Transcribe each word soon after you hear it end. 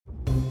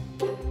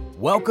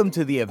Welcome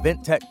to the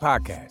Event Tech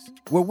Podcast,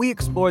 where we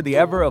explore the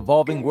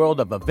ever-evolving world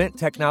of event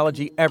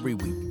technology every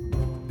week.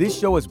 This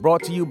show is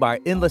brought to you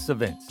by Endless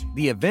Events,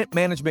 the event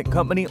management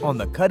company on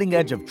the cutting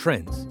edge of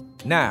trends.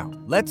 Now,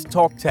 let's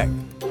talk tech.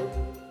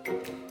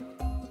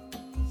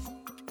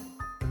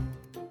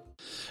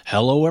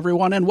 Hello,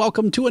 everyone, and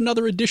welcome to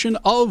another edition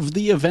of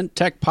the Event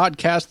Tech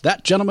Podcast.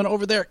 That gentleman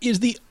over there is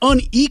the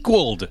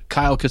unequaled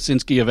Kyle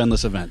Kocinski of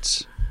Endless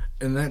Events.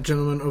 And that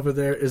gentleman over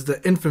there is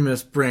the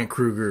infamous Brandt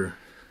Krueger.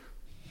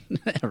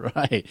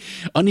 Right.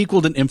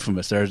 Unequaled and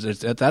infamous.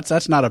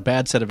 That's not a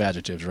bad set of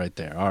adjectives right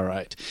there. All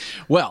right.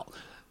 Well,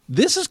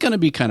 this is going to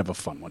be kind of a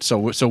fun one. So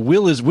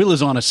Will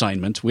is on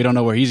assignment. We don't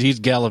know where he's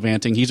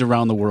gallivanting. He's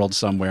around the world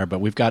somewhere,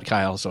 but we've got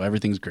Kyle, so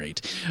everything's great.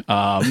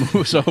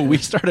 So we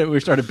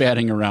started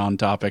batting around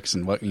topics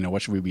and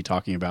what should we be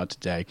talking about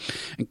today.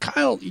 And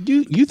Kyle,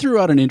 you threw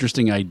out an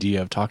interesting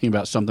idea of talking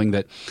about something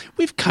that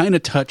we've kind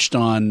of touched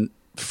on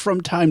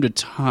from time to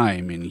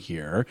time in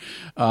here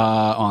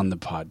on the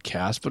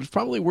podcast, but it's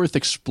probably worth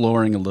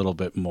exploring a little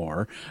bit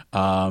more.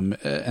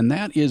 And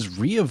that is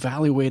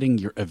reevaluating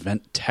your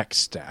event tech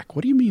stack.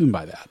 What do you mean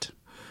by that?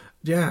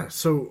 Yeah,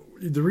 so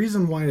the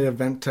reason why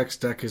event tech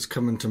stack is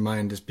coming to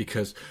mind is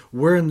because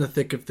we're in the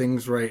thick of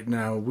things right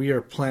now. We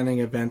are planning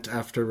event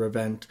after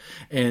event,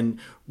 and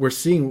we're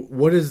seeing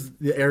what is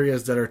the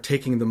areas that are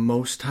taking the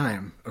most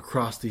time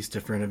across these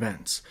different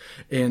events.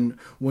 And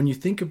when you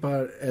think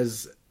about it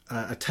as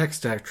a tech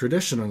stack,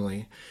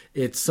 traditionally,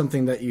 it's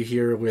something that you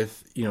hear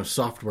with,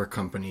 software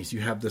companies.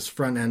 You have this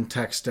front-end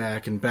tech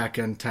stack and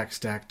back-end tech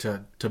stack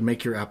to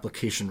make your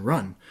application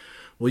run.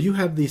 Well, you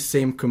have these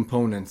same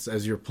components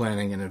as you're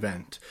planning an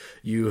event.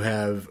 You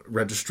have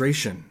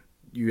registration.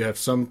 You have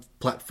some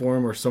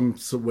platform or some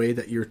way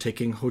that you're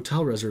taking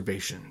hotel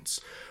reservations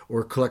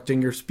or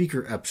collecting your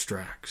speaker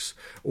abstracts,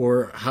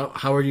 or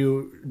how are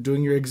you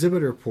doing your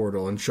exhibitor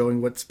portal and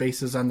showing what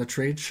spaces on the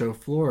trade show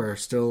floor are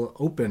still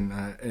open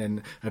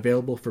and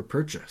available for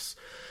purchase.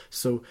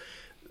 So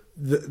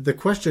the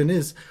question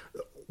is,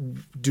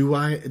 do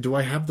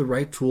I have the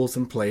right tools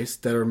in place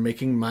that are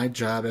making my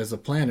job as a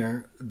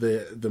planner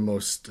the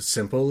most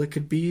simple it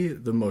could be,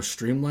 the most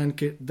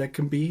streamlined that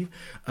can be,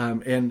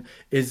 and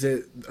is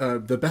it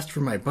the best for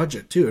my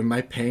budget too? Am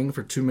I paying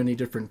for too many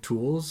different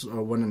tools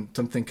when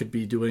something could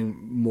be doing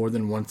more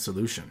than one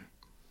solution?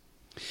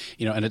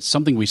 And it's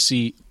something we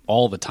see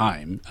all the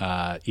time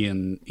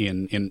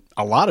in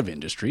a lot of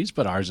industries,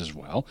 but ours as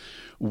well,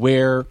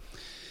 where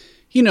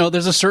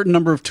there's a certain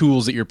number of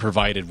tools that you're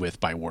provided with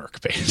by work,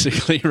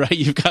 basically, right?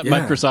 You've got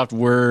Microsoft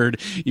Word,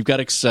 you've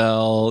got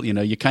Excel,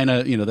 you kind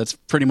of, that's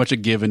pretty much a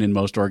given in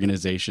most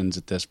organizations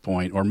at this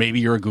point. Or maybe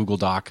you're a Google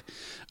Doc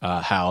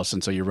house,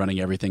 and so you're running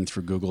everything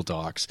through Google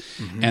Docs.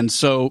 Mm-hmm. And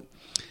so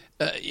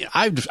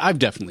I've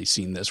definitely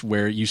seen this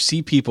where you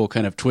see people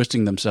kind of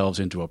twisting themselves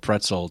into a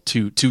pretzel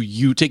to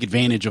you take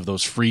advantage of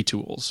those free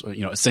tools,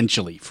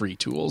 essentially free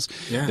tools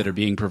that are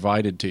being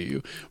provided to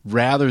you,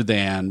 rather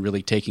than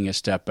really taking a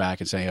step back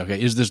and saying,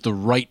 okay, is this the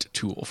right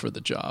tool for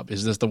the job?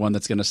 Is this the one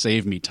that's going to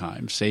save me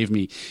time?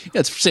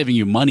 It's saving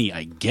you money,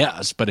 I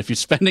guess. But if you're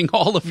spending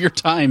all of your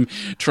time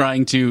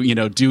trying to,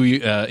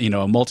 do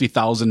a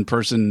multi-thousand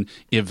person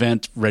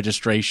event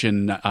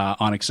registration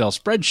on Excel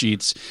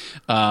spreadsheets,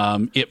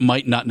 it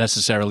might not necessarily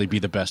be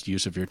the best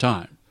use of your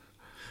time.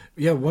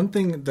 Yeah, one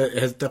thing that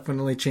has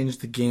definitely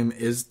changed the game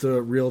is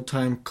the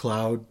real-time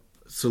cloud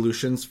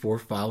solutions for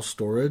file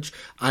storage.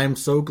 I am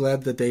so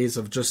glad the days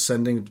of just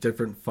sending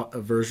different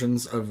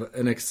versions of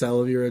an Excel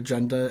of your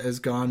agenda is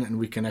gone, and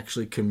we can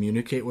actually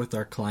communicate with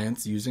our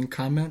clients using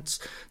comments.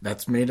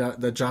 That's made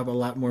the job a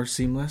lot more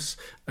seamless,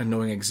 and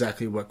knowing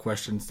exactly what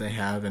questions they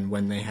have and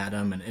when they had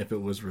them and if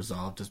it was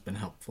resolved has been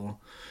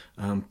helpful.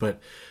 But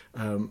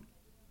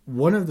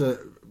one of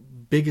the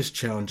biggest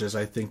challenges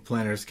I think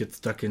planners get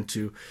stuck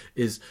into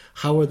is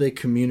how are they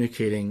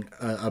communicating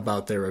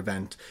about their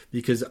event?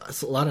 Because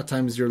a lot of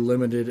times you're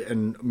limited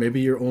and maybe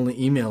you're only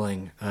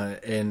emailing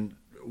and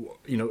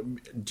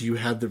do you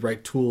have the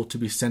right tool to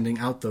be sending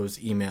out those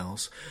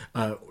emails?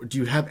 Do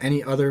you have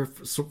any other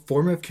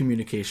form of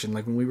communication?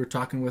 Like when we were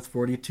talking with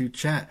 42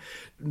 Chat,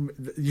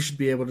 you should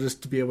be able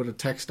to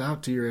text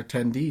out to your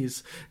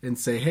attendees and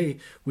say, hey,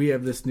 we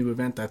have this new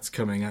event that's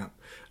coming up.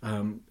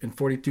 And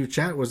 42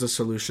 Chat was a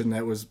solution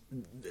that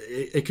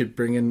it could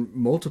bring in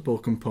multiple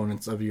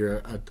components of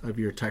your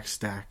tech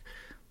stack.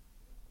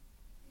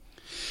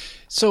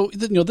 So,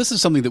 this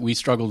is something that we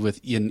struggled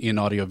with in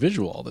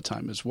audiovisual all the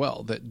time as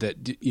well.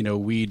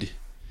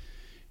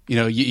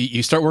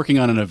 You start working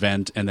on an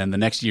event, and then the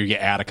next year you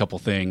add a couple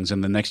things,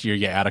 and the next year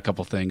you add a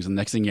couple things, and the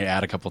next thing you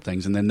add a couple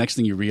things, and then next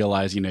thing you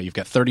realize, you've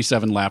got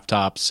 37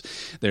 laptops.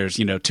 There's,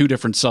 2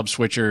 different sub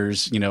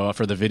switchers,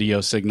 for the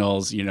video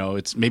signals.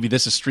 It's maybe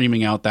this is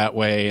streaming out that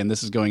way, and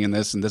this is going in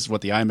this, and this is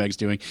what the iMeg's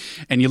doing.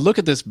 And you look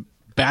at this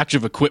batch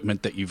of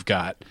equipment that you've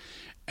got,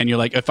 and you're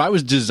like, if I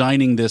was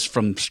designing this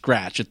from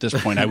scratch at this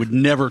point, I would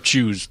never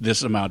choose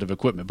this amount of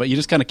equipment. But you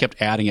just kind of kept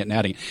adding it and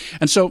adding it.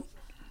 And so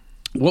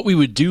what we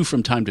would do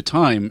from time to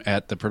time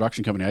at the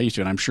production company I used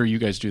to, and I'm sure you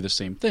guys do the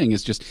same thing,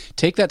 is just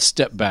take that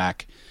step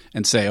back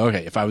and say,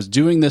 okay, if I was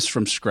doing this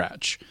from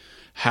scratch,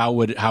 how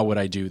would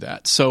I do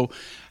that? So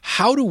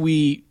how do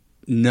we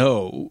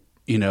know?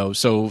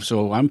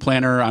 So I'm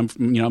planner. I'm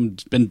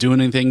been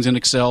doing things in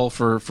Excel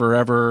for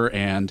forever,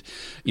 and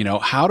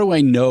how do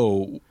I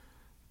know?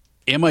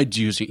 Am I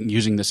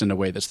using this in a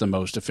way that's the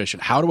most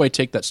efficient? How do I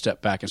take that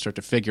step back and start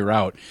to figure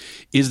out,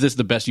 is this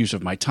the best use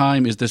of my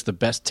time? Is this the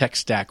best tech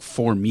stack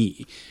for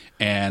me?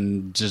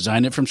 And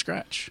design it from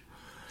scratch.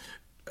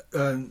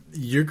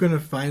 You're going to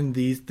find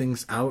these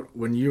things out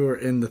when you are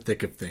in the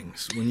thick of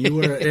things. When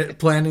you are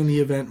planning the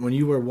event, when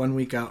you are 1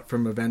 week out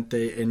from event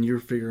day and you're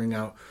figuring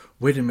out,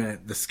 wait a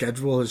minute, the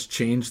schedule has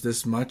changed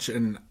this much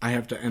and I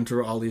have to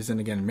enter all these in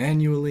again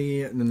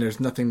manually, and then there's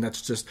nothing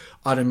that's just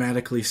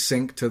automatically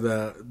synced to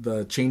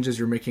the changes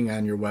you're making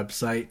on your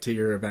website to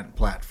your event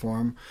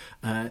platform.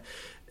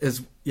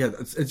 It's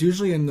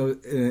usually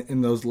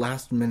in those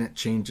last minute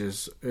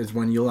changes is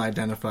when you'll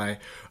identify,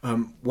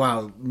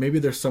 wow, maybe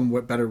there's some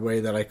better way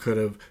that I could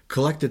have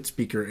collected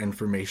speaker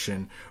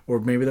information,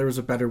 or maybe there was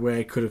a better way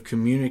I could have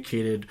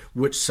communicated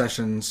which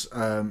sessions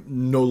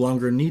no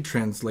longer need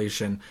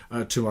translation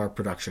to our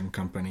production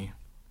company.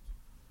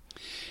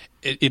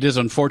 It is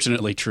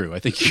unfortunately true. I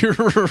think you're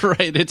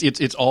right.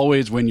 It's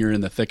always when you're in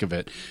the thick of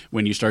it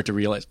when you start to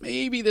realize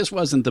maybe this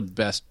wasn't the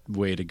best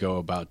way to go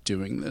about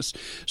doing this.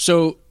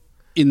 So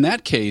in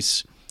that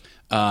case,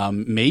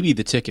 maybe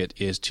the ticket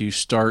is to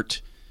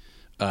start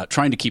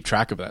trying to keep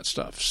track of that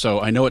stuff. So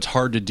I know it's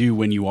hard to do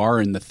when you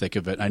are in the thick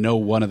of it. I know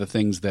one of the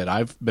things that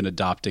I've been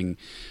adopting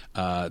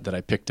that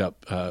I picked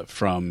up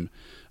from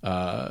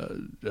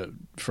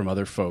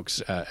other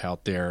folks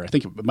out there. I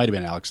think it might have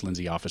been Alex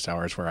Lindsay Office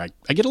Hours, where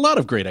I get a lot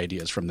of great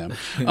ideas from them.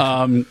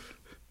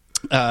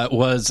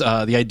 Was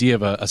the idea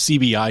of a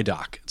CBI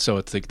doc. So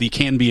it's the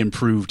can be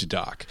improved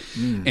doc.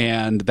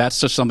 And that's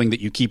just something that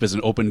you keep as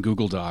an open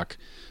Google Doc.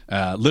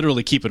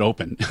 Literally keep it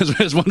open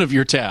as one of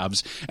your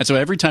tabs. And so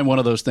every time one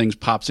of those things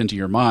pops into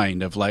your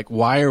mind of like,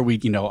 why are we,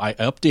 I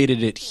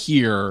updated it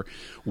here.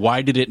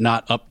 Why did it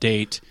not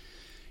update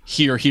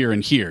here, here,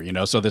 and here?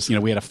 So this,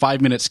 we had a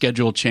 5-minute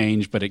schedule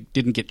change, but it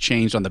didn't get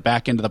changed on the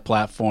back end of the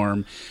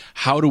platform.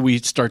 How do we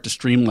start to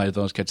streamline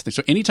those kinds of things?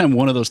 So anytime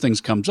one of those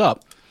things comes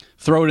up,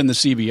 throw it in the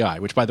CBI,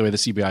 which, by the way, the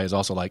CBI is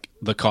also like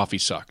the coffee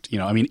sucked.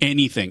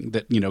 Anything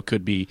that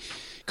could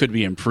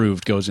be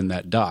improved goes in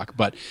that doc.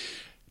 But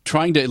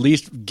trying to at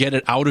least get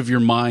it out of your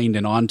mind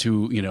and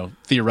onto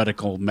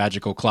theoretical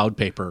magical cloud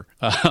paper,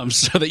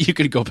 so that you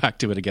could go back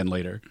to it again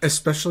later.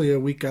 Especially a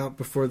week out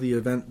before the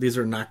event, these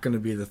are not going to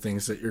be the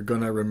things that you're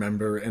going to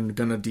remember and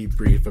going to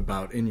debrief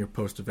about in your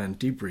post-event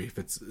debrief.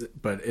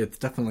 But it's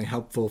definitely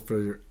helpful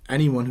for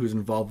anyone who's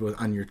involved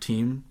on your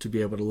team to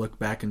be able to look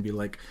back and be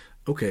like,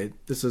 okay,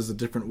 this is a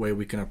different way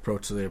we can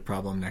approach the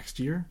problem next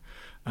year.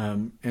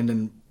 And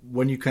then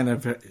when you kind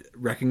of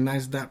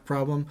recognize that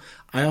problem,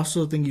 I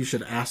also think you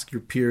should ask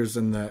your peers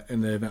in the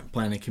event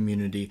planning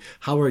community,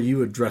 how are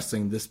you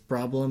addressing this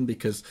problem?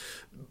 Because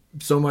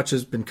so much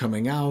has been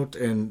coming out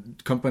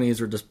and companies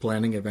are just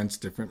planning events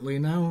differently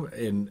now.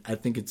 And I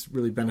think it's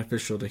really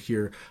beneficial to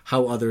hear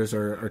how others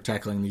are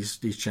tackling these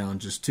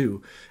challenges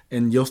too.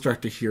 And you'll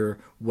start to hear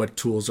what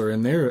tools are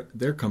in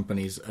their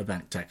company's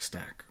event tech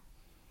stack.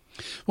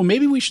 Well,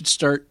 maybe we should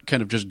start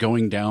kind of just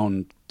going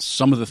down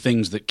some of the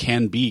things that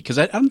can be, because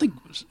I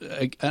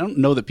don't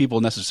know that people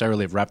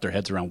necessarily have wrapped their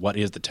heads around what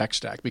is the tech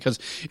stack, because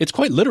it's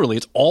quite literally,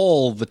 it's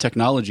all the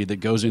technology that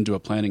goes into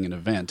planning an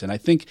event. And I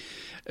think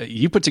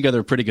you put together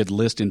a pretty good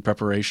list in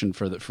preparation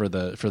for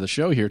the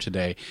show here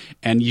today,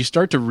 and you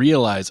start to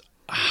realize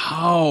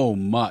how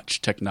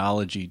much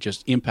technology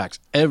just impacts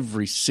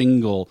every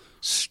single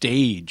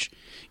stage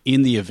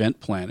in the event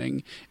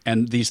planning,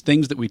 and these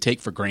things that we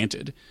take for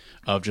granted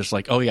of just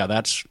like, oh yeah,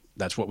 that's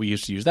what we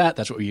used to use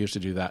that's what we used to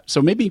do that.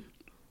 So maybe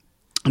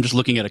I'm just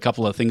looking at a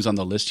couple of things on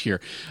the list here.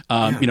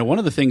 One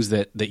of the things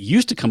that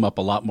used to come up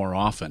a lot more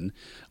often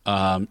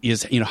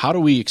is, how do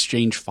we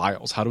exchange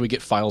files? How do we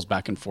get files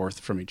back and forth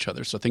from each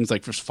other? So things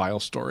like just file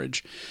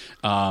storage.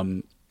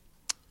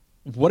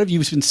 What have you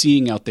been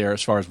seeing out there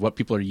as far as what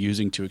people are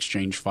using to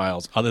exchange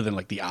files, other than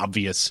like the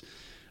obvious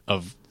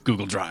of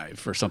Google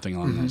Drive or something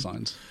along those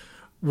lines?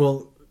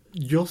 Well,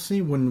 you'll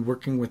see when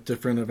working with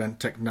different event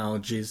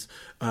technologies,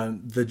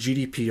 the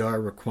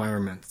GDPR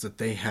requirements that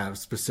they have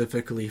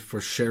specifically for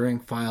sharing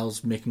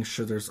files, making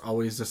sure there's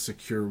always a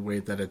secure way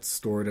that it's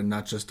stored and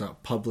not just a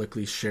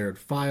publicly shared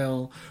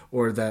file,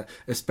 or that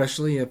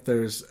especially if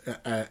there's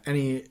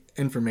any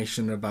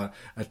information about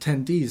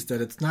attendees, that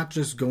it's not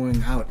just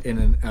going out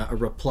in a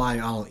reply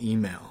all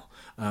email.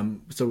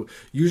 So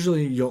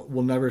usually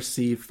we'll never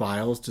see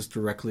files just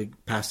directly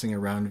passing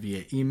around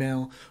via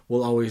email.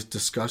 We'll always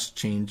discuss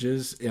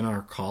changes in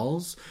our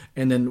calls,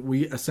 and then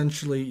we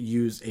essentially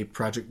use a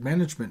project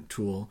management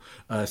tool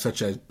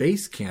such as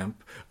Basecamp,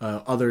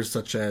 others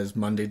such as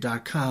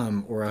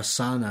Monday.com or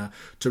Asana,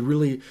 to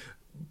really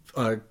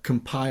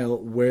compile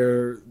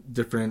where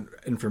different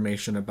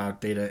information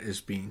about data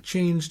is being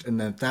changed, and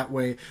that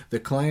way the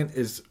client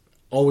is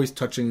always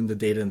touching the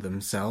data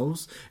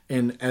themselves.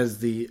 And as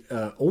the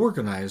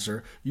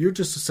organizer, you're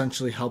just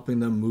essentially helping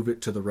them move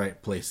it to the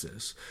right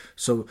places.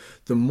 So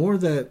the more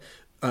that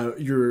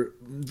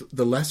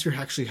the less you're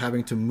actually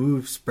having to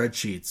move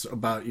spreadsheets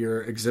about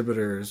your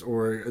exhibitors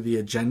or the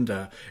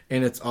agenda,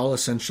 and it's all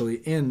essentially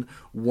in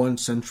one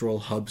central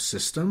hub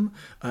system,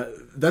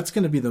 that's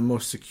going to be the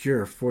most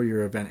secure for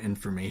your event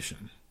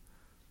information.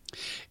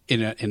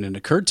 And it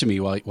occurred to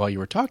me while you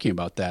were talking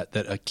about that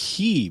a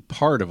key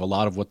part of a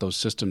lot of what those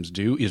systems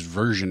do is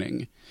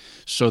versioning,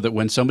 so that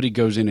when somebody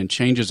goes in and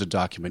changes a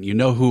document, you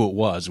know who it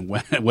was and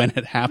when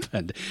it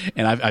happened.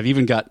 And I've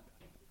even got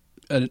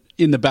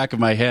in the back of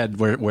my head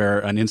where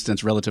an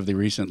instance relatively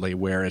recently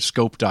where a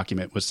scope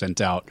document was sent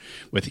out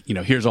with,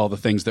 here's all the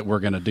things that we're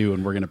going to do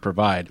and we're going to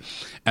provide.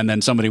 And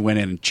then somebody went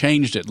in and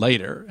changed it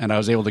later. And I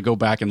was able to go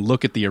back and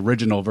look at the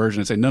original version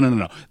and say,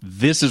 no.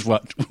 This is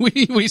what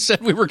we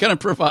said we were going to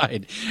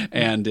provide.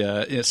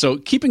 And so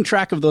keeping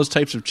track of those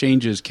types of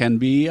changes can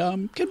be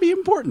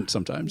important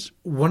sometimes.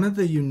 One of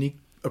the unique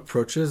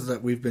approaches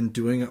that we've been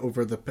doing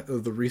over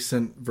the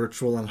recent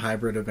virtual and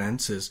hybrid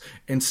events is,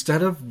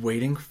 instead of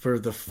waiting for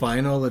the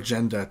final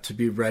agenda to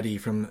be ready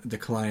from the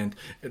client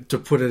to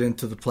put it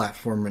into the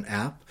platform and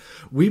app,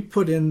 we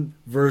put in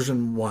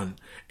version 1,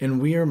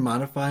 and we are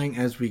modifying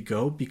as we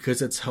go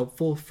because it's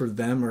helpful for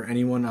them or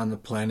anyone on the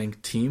planning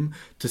team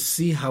to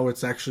see how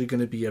it's actually going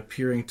to be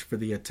appearing for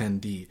the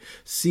attendee.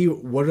 See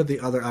what are the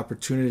other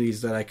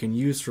opportunities that I can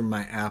use from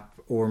my app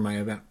or my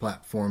event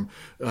platform,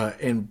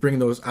 and bring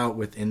those out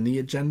within the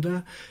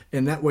agenda.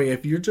 And that way,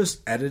 if you're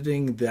just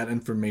editing that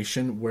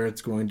information where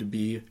it's going to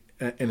be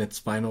in its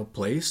final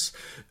place,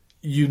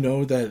 you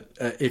know that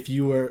if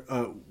you are...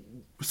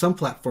 some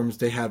platforms,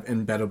 they have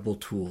embeddable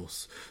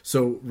tools.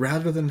 So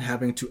rather than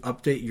having to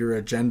update your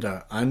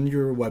agenda on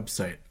your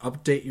website,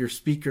 update your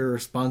speaker or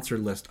sponsor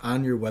list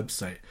on your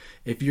website,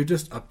 if you're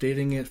just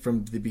updating it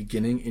from the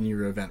beginning in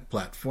your event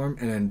platform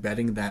and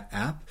embedding that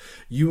app,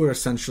 you are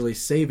essentially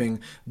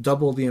saving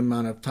double the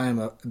amount of time,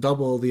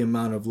 double the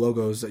amount of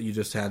logos that you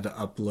just had to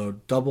upload,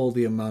 double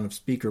the amount of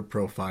speaker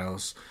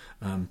profiles.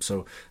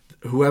 So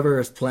whoever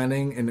is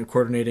planning and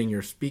coordinating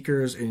your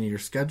speakers in your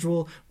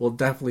schedule will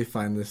definitely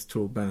find this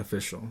tool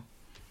beneficial.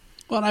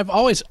 Well, and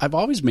I've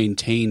always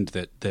maintained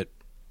that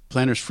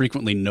planners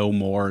frequently know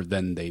more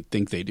than they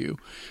think they do,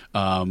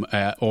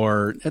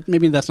 or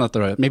maybe that's not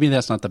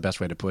the best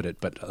way to put it.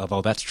 But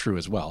although that's true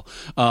as well,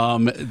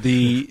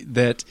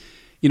 it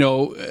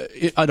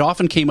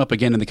often came up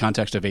again in the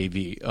context of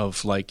AV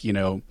of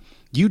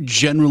you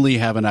generally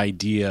have an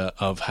idea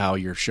of how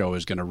your show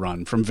is going to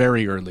run from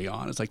very early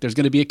on. It's like there's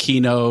going to be a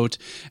keynote,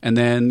 and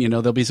then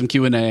there'll be some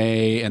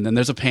Q&A, and then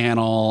there's a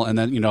panel, and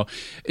then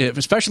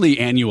especially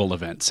annual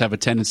events have a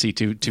tendency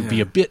to be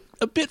a bit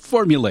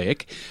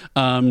formulaic.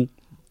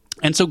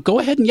 And so go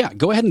ahead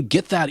and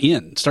get that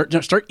in. Start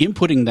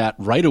inputting that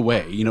right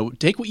away.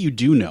 Take what you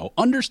do know,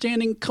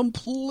 understanding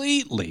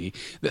completely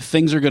that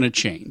things are going to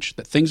change,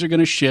 that things are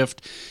going to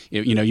shift.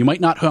 You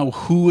might not know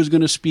who is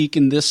going to speak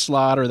in this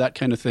slot or that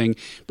kind of thing,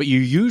 but you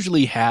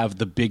usually have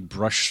the big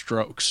brush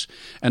strokes.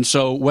 And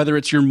so whether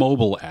it's your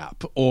mobile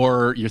app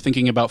or you're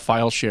thinking about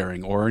file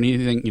sharing or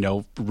anything,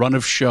 run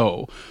of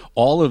show,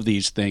 all of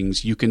these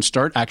things you can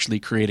start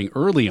actually creating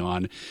early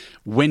on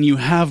when you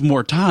have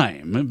more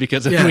time,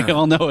 because we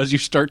all know as you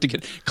start to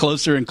get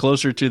closer and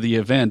closer to the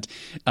event,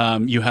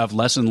 you have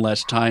less and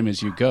less time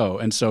as you go.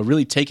 And so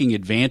really taking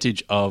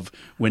advantage of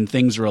when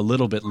things are a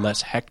little bit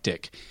less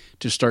hectic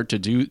to start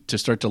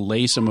to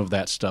lay some of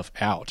that stuff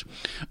out.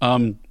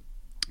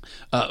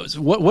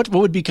 What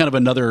would be kind of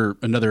another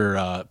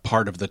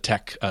part of the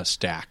tech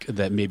stack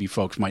that maybe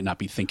folks might not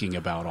be thinking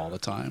about all the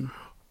time?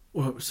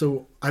 Well,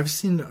 so I've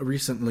seen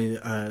recently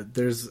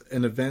there's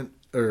an event,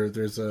 or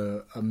there's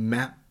a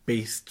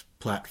map-based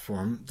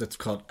platform that's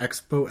called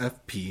Expo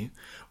FP,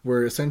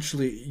 where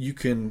essentially you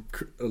can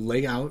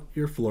lay out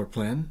your floor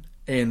plan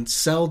and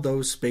sell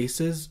those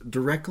spaces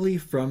directly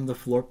from the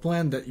floor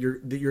plan that your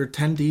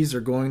attendees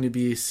are going to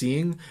be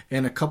seeing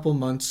in a couple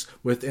months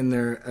within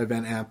their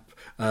event app.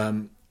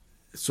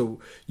 So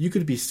you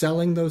could be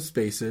selling those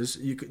spaces.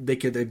 They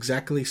could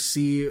exactly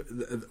see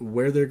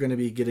where they're going to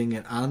be getting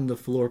it on the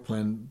floor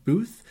plan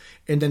booth.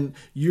 And then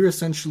you're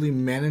essentially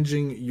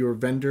managing your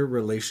vendor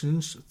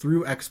relations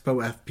through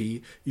Expo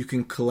FP. You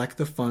can collect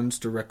the funds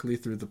directly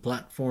through the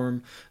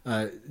platform.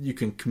 You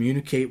can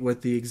communicate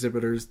with the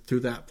exhibitors through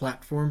that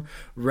platform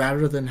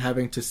rather than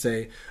having to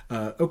say,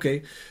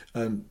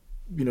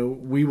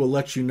 we will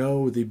let you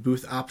know the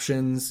booth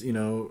options,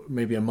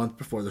 maybe a month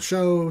before the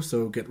show,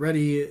 so get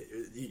ready.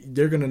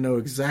 They're going to know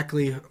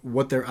exactly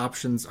what their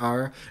options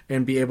are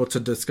and be able to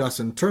discuss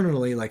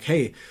internally, like,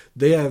 hey,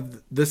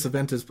 this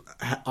event is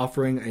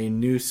offering a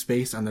new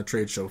space on the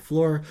trade show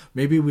floor.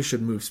 Maybe we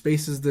should move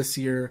spaces this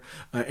year.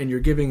 And you're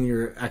giving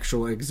your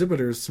actual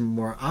exhibitors some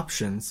more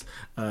options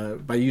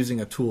by using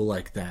a tool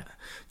like that.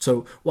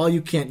 So while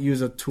you can't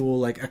use a tool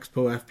like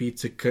Expo FP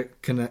to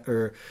connect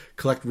or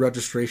collect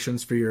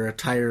registrations for your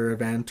entire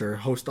event or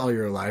host all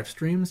your live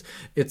streams,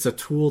 it's a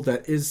tool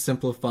that is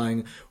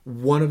simplifying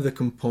one of the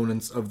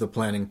components of the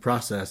planning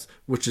process,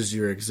 which is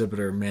your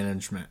exhibitor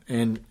management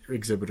and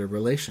exhibitor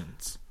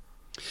relations.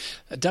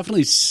 It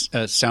definitely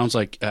sounds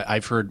like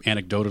I've heard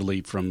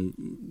anecdotally from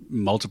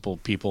multiple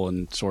people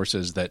and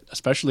sources that,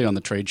 especially on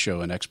the trade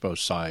show and expo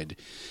side,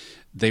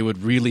 they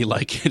would really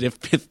like it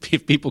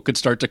if people could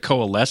start to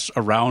coalesce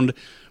around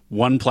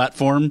one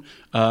platform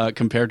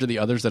compared to the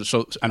others.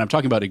 And I'm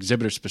talking about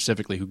exhibitors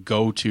specifically who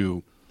go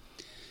to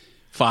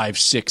 5,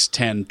 6,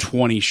 10,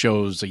 20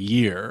 shows a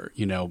year,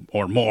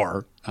 or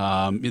more.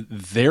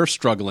 They're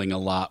struggling a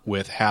lot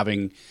with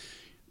having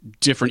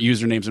different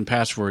usernames and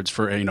passwords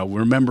for,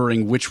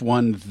 remembering which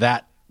one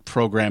that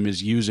program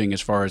is using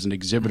as far as an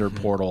exhibitor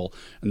portal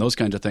and those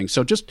kinds of things.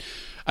 So just,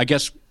 I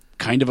guess,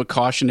 kind of a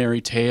cautionary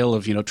tale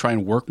of, try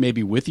and work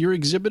maybe with your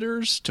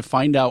exhibitors to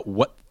find out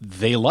what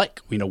they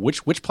like.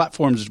 Which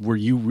platforms were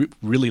you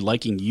really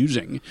liking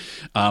using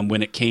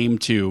when it came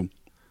to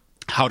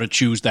how to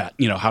choose that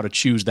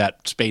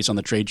space on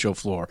the trade show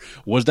floor.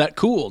 Was that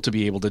cool to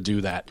be able to do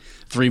that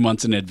 3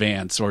 months in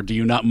advance, or do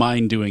you not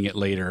mind doing it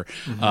later?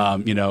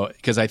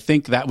 Because I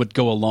think that would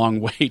go a long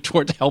way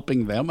towards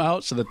helping them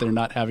out so that they're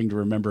not having to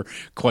remember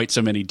quite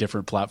so many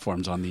different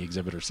platforms on the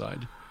exhibitor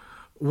side.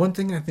 One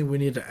thing I think we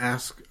need to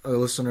ask our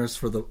listeners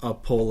for a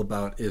poll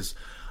about is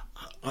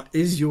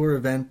your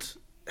event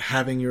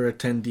having your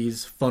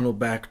attendees funnel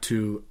back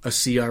to a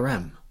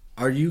CRM?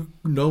 Are you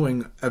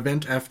knowing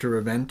event after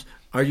event?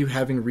 Are you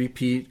having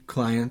repeat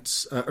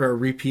clients or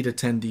repeat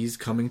attendees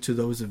coming to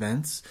those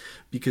events?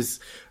 Because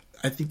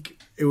I think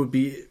it would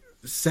be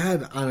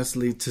sad,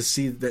 honestly, to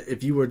see that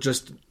if you were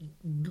just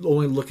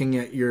only looking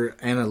at your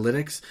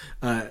analytics,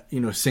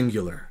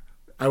 singular.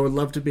 I would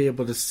love to be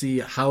able to see,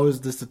 how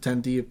is this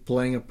attendee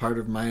playing a part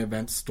of my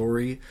event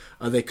story?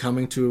 Are they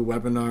coming to a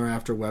webinar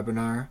after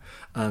webinar?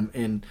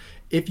 And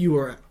if you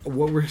are,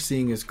 what we're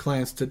seeing is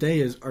clients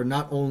today are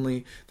not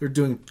only, they're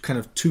doing kind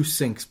of 2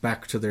 syncs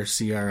back to their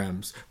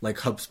CRMs like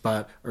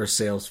HubSpot or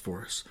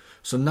Salesforce.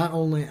 So not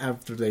only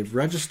after they've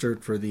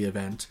registered for the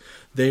event,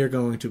 they are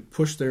going to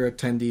push their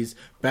attendees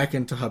back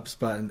into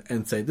HubSpot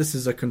and say, this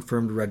is a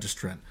confirmed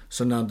registrant.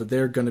 So now that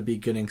they're going to be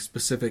getting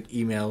specific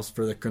emails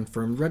for the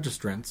confirmed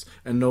registrants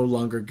and no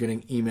longer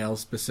getting emails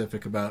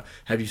specific about,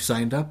 have you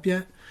signed up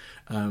yet?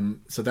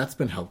 So that's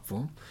been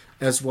helpful,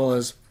 as well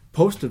as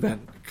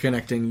post-event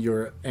connecting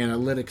your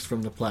analytics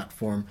from the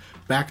platform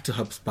back to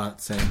HubSpot,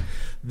 saying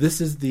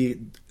this is the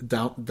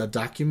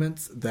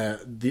documents that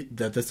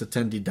this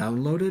attendee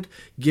downloaded,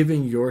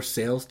 giving your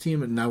sales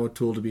team now a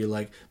tool to be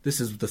like,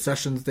 this is the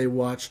sessions they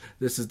watched,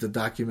 this is the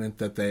document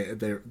that they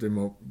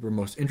were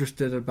most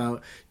interested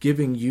about,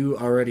 giving you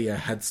already a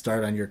head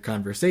start on your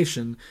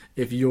conversation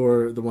if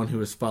you're the one who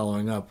is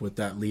following up with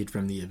that lead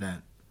from the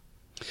event.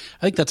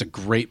 I think that's a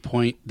great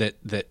point, that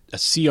a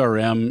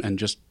CRM, and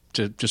just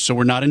so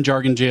we're not in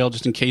jargon jail,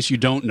 just in case you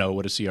don't know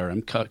what a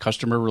CRM,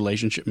 customer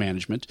relationship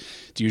management,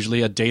 it's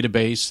usually a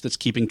database that's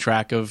keeping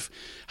track of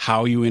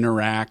how you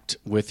interact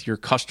with your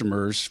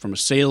customers from a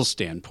sales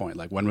standpoint,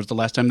 like when was the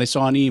last time they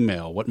saw an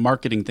email, what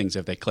marketing things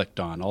have they clicked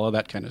on, all of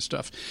that kind of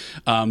stuff.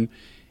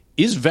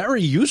 Is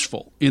very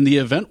useful in the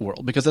event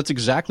world, because that's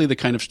exactly the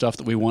kind of stuff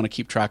that we want to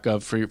keep track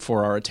of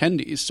for our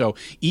attendees. So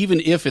even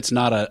if it's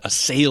not a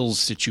sales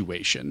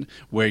situation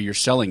where you're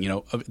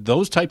selling,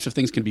 those types of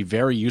things can be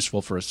very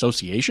useful for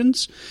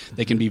associations.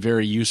 They can be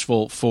very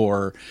useful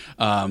for,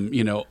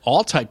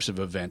 all types of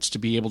events, to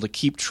be able to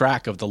keep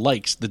track of the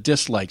likes, the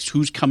dislikes,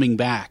 who's coming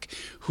back,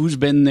 who's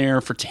been there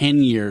for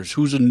 10 years,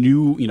 who's a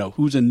new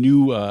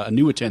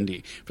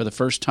attendee for the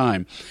first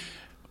time.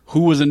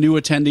 Who was a new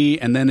attendee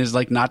and then is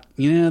like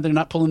they're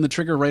not pulling the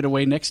trigger right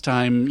away next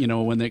time,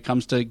 when it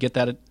comes to get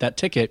that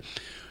ticket,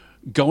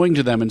 going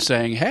to them and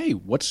saying, hey,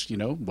 what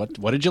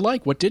did you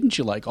like? What didn't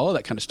you like? All of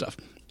that kind of stuff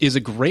is a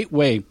great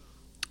way.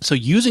 So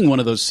using one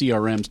of those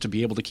CRMs to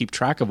be able to keep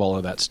track of all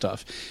of that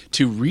stuff,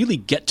 to really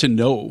get to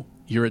know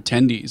your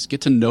attendees,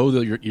 get to know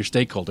your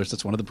stakeholders.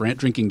 That's one of the Brandt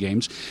drinking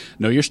games.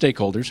 Know your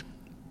stakeholders.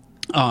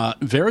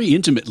 Very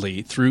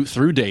intimately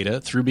through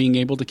data, through being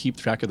able to keep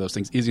track of those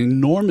things, is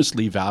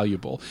enormously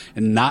valuable,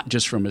 and not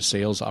just from a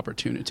sales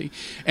opportunity.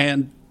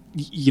 And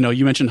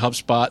you mentioned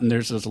HubSpot, and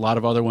there's a lot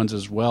of other ones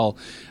as well.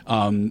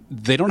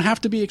 They don't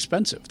have to be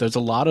expensive. There's a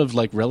lot of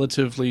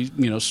relatively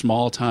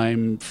small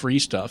time free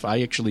stuff.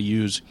 I actually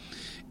use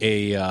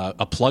a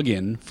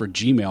plugin for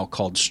Gmail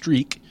called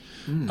Streak.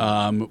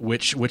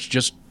 Which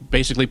just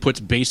basically puts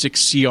basic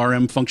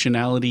CRM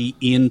functionality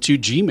into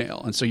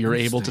Gmail, and so you're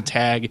able to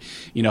tag,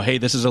 hey,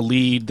 this is a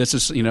lead, this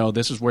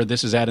is where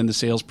this is at in the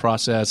sales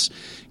process.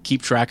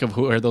 Keep track of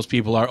where those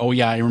people are. Oh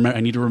yeah,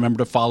 I need to remember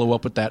to follow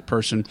up with that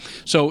person.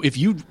 So if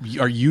you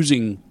are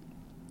using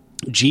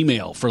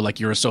Gmail for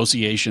your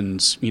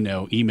association's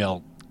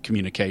email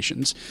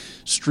communications,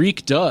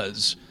 Streak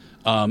does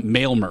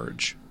mail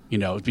merge.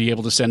 Be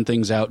able to send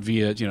things out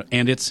via,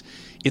 and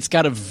it's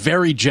got a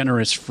very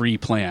generous free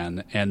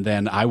plan. And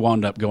then I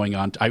wound up going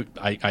on.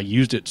 I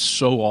used it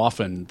so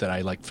often that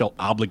I felt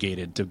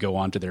obligated to go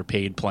on to their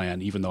paid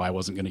plan, even though I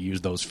wasn't going to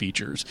use those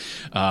features,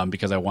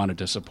 because I wanted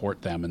to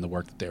support them in the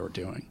work that they were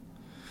doing.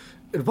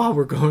 while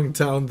we're going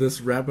down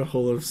this rabbit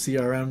hole of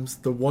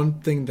CRMs, the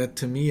one thing that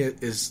to me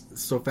is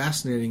so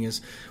fascinating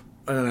is,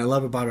 and I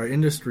love about our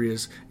industry,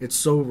 is it's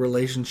so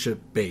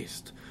relationship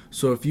based.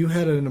 So if you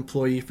had an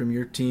employee from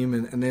your team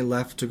and they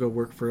left to go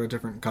work for a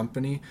different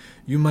company,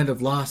 you might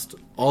have lost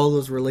all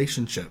those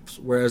relationships.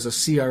 Whereas a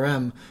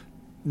CRM,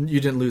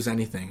 you didn't lose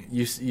anything.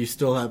 You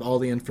still have all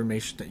the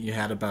information that you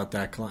had about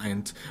that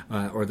client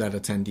or that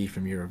attendee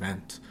from your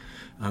event.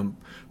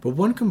 But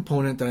one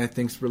component that I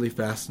think is really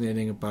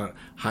fascinating about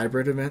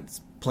hybrid events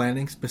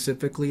planning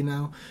specifically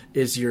now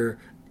is your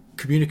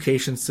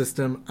communication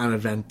system on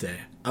event day.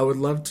 I would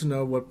love to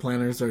know what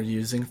planners are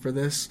using for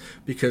this,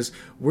 because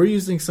we're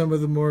using some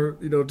of the more,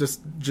 just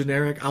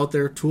generic out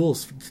there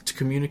tools to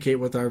communicate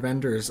with our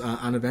vendors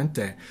on event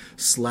day.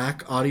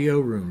 Slack audio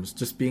rooms,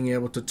 just being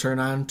able to turn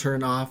on,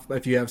 turn off.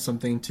 If you have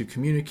something to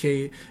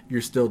communicate, you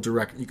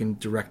can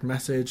direct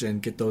message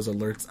and get those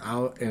alerts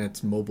out, and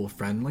it's mobile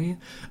friendly.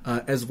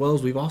 As well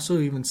as we've also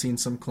even seen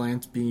some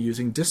clients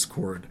using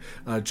Discord,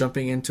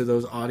 jumping into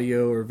those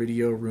audio or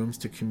video rooms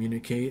to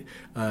communicate,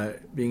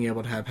 being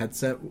able to have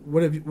headset.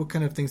 What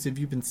kind of things have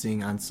you been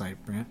seeing on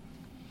site, Brandt?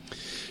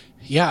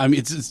 Yeah, I mean,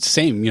 it's the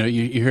same. You're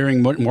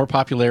hearing more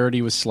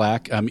popularity with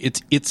Slack.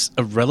 It's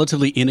a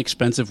relatively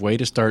inexpensive way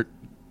to start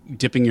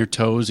dipping your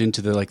toes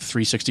into the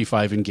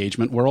 365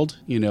 engagement world.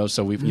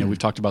 So we've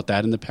talked about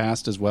that in the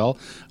past as well,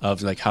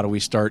 of how do we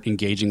start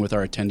engaging with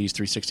our attendees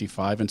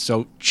 365. And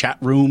so chat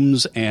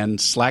rooms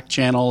and Slack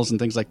channels and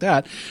things like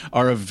that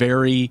are a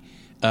very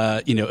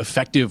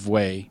effective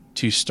way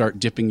to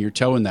start dipping your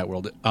toe in that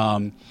world.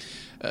 A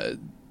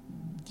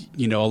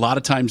lot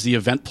of times the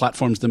event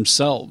platforms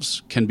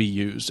themselves can be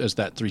used as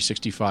that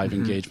 365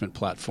 engagement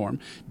platform,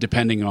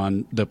 depending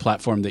on the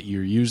platform that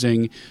you're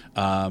using,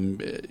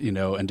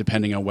 and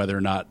depending on whether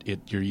or not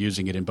you're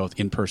using it in both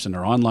in-person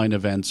or online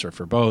events or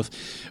for both.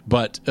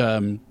 But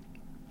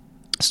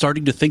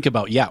starting to think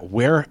about,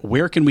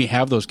 where can we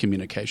have those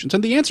communications?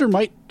 And the answer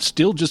might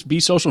still just be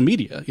social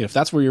media. If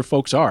that's where your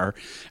folks are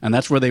and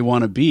that's where they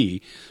want to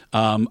be.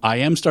 I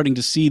am starting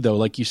to see, though,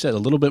 like you said, a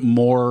little bit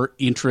more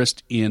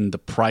interest in the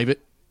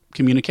private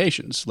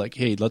communications.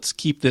 Hey, let's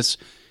keep this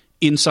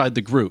inside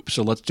the group.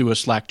 So let's do a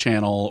Slack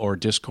channel or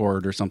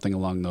Discord or something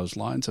along those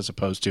lines, as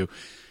opposed to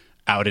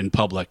out in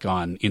public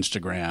on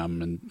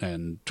Instagram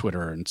and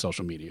Twitter and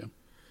social media.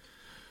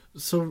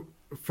 So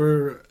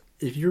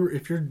if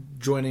you're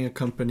joining a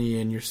company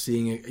and you're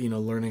seeing it,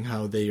 learning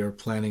how they are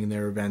planning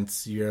their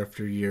events year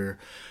after year,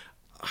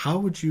 how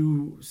would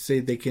you say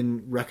they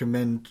can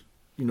recommend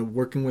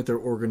working with their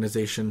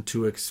organization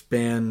to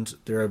expand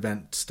their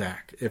event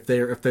stack? If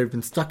they've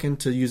been stuck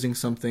into using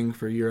something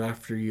for year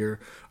after year,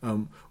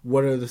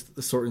 what are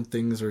the certain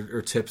things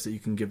or tips that you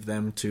can give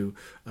them to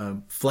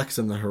flex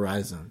on the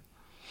horizon?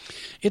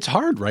 It's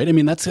hard, right? I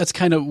mean, that's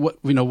kind of what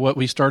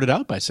we started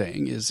out by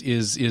saying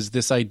is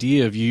this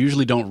idea of you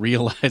usually don't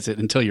realize it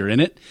until you're in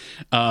it,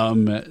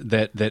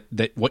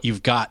 that what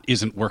you've got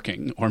isn't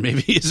working, or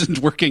maybe isn't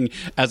working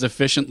as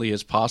efficiently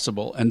as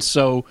possible. And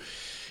so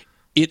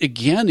it,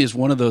 again, is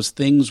one of those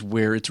things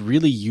where it's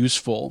really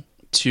useful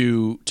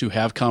to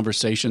have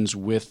conversations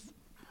with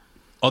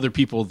other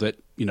people that,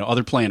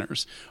 other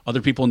planners,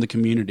 other people in the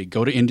community,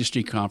 go to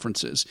industry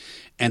conferences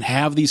and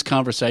have these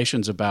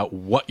conversations about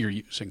what you're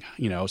using.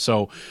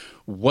 So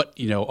what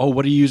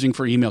are you using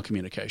for email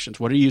communications?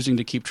 What are you using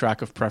to keep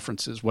track of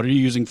preferences? What are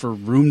you using for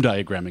room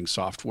diagramming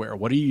software?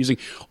 What are you using?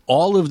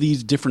 All of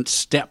these different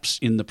steps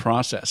in the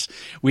process.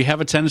 We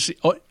have a tendency,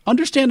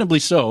 understandably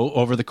so,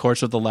 over the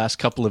course of the last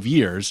couple of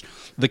years,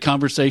 the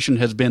conversation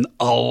has been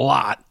a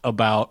lot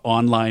about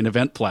online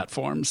event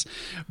platforms,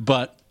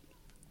 but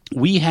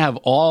we have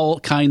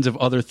all kinds of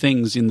other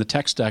things in the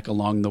tech stack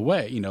along the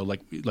way.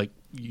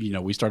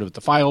 We started with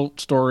the file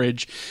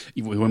storage.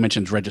 We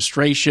mentioned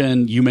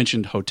registration. You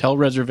mentioned hotel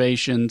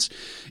reservations.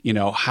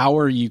 How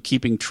are you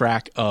keeping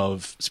track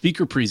of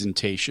speaker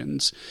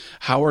presentations?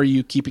 How are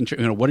you keeping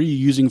what are you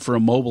using for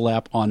a mobile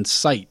app on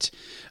site?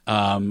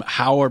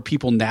 How are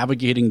people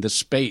navigating the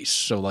space?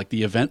 So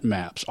the event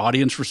maps,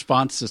 audience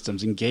response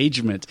systems,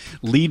 engagement,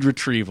 lead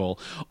retrieval.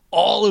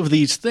 All of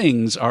these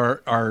things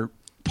are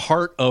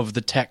part of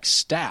the tech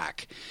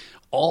stack,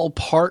 all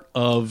part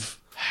of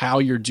how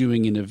you're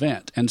doing an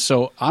event. And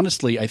so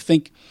honestly, I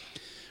think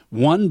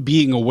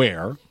being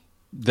aware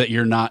that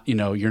you're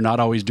not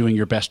always doing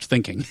your best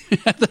thinking,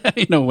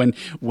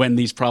 when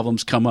these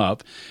problems come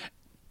up.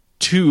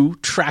 2,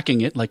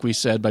 tracking it, like we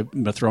said, by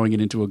throwing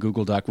it into a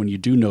Google Doc when you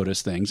do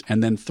notice things.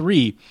 And then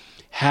 3,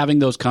 having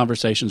those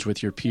conversations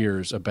with your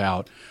peers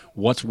about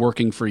what's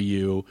working for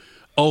you.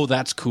 Oh,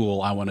 that's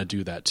cool. I want to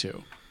do that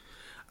too.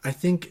 I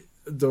think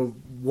the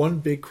one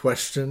big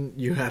question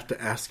you have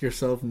to ask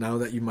yourself now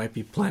that you might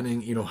be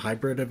planning,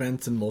 hybrid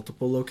events in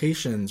multiple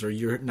locations, or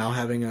you're now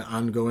having an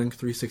ongoing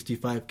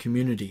 365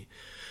 community,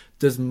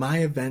 does my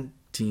event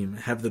team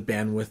have the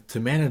bandwidth to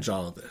manage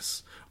all of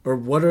this? Or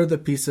what are the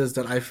pieces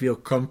that I feel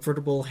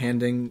comfortable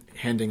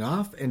handing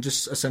off and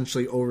just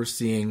essentially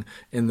overseeing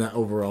in the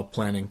overall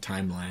planning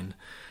timeline?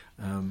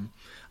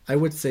 I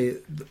would say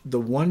the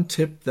one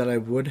tip that I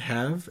would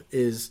have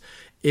is,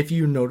 if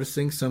you're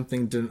noticing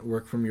something didn't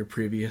work from your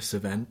previous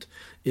event,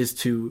 is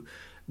to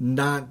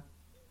not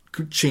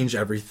change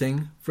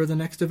everything for the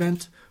next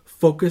event.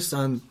 Focus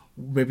on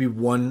maybe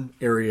one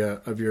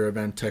area of your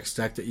event tech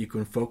stack that you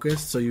can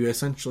focus, so you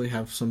essentially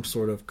have some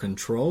sort of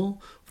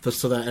control,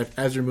 so that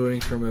as you're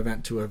moving from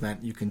event to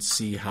event, you can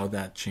see how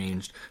that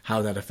changed,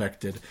 how that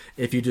affected.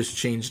 If you just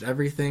changed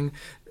everything,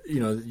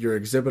 your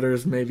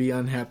exhibitors may be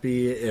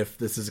unhappy if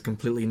this is a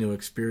completely new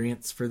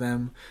experience for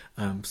them.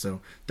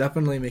 So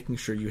definitely making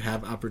sure you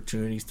have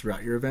opportunities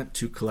throughout your event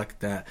to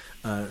collect that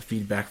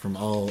feedback from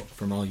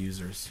all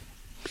users.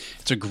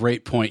 It's a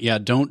great point. Yeah,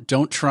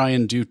 don't try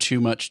and do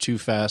too much too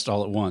fast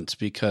all at once,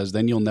 because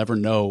then you'll never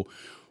know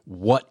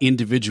what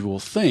individual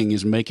thing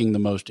is making the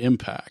most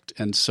impact.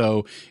 And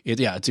so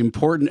it's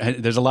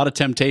important. There's a lot of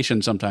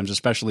temptation sometimes,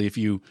 especially if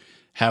you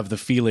have the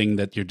feeling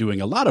that you're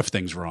doing a lot of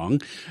things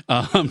wrong,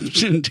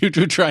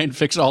 to try and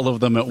fix all of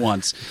them at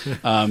once.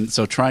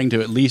 So trying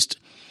to at least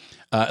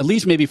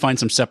maybe find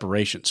some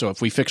separation. So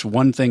if we fix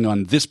one thing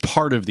on this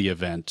part of the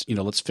event,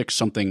 let's fix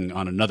something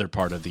on another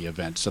part of the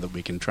event so that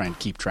we can try and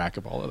keep track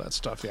of all of that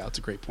stuff. Yeah, it's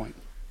a great point.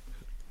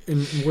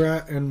 And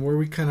where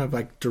we kind of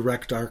like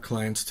direct our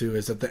clients to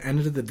is at the end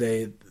of the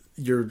day,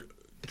 you're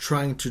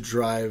trying to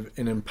drive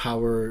and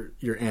empower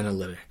your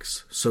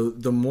analytics. So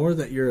the more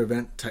that your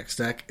event tech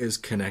stack is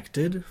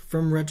connected,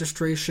 from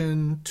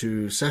registration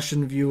to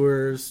session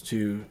viewers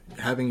to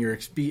having your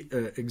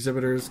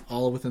exhibitors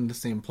all within the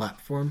same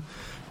platform,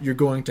 you're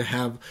going to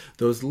have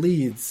those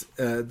leads,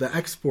 the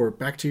export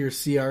back to your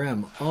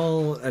CRM,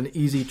 all an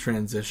easy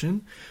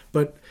transition.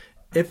 But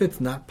if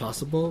it's not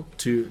possible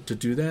to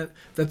do that,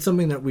 that's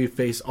something that we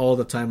face all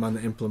the time on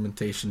the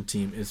implementation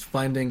team, is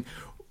finding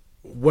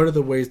what are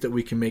the ways that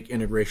we can make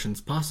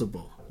integrations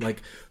possible.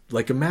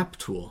 Like a map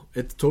tool.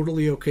 It's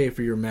totally okay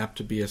for your map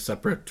to be a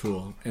separate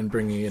tool and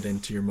bringing it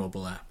into your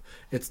mobile app.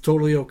 It's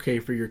totally okay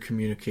for your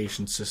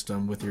communication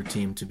system with your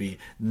team to be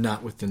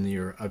not within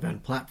your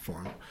event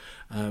platform.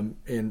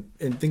 And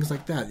things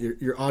like that.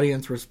 Your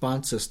audience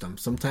response system.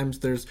 Sometimes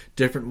there's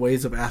different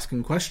ways of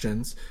asking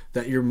questions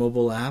that your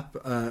mobile app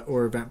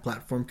or event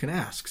platform can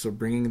ask. So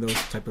bringing those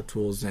type of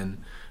tools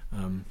in,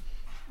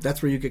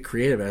 that's where you get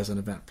creative as an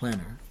event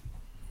planner.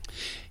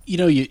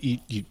 You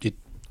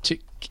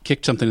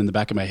kicked something in the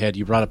back of my head.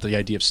 You brought up the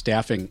idea of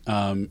staffing,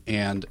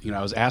 and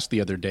I was asked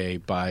the other day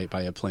by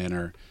a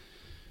planner,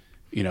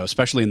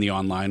 especially in the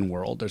online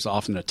world, there's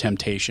often a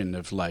temptation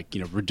of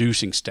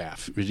reducing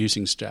staff,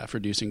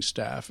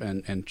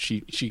 and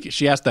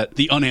she asked that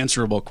the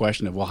unanswerable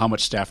question of, well, how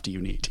much staff do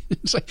you need?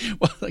 It's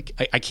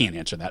I can't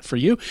answer that for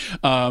you,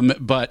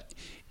 but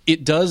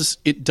it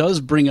does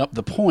bring up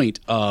the point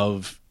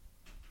of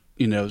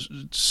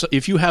so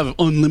if you have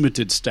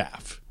unlimited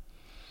staff,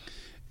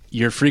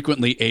 you're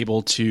frequently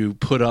able to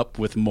put up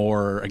with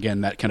more,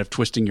 again, that kind of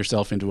twisting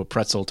yourself into a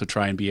pretzel to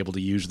try and be able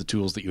to use the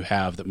tools that you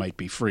have that might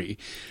be free,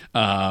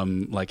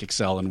 like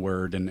Excel and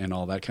Word and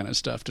all that kind of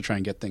stuff to try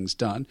and get things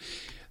done.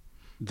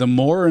 The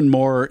more and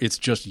more it's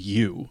just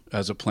you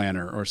as a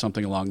planner or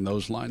something along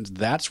those lines,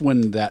 that's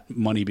when that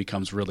money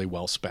becomes really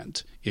well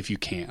spent, if you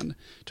can,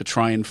 to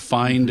try and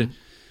find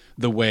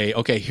the way,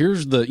 okay,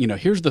 here's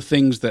the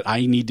things that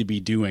I need to be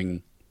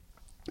doing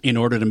in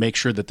order to make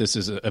sure that this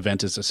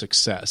event is a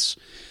success.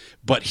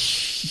 But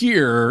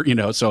here,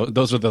 so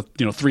those are the,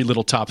 three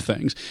little top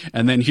things.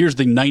 And then here's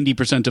the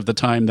 90% of the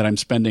time that I'm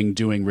spending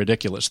doing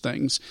ridiculous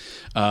things,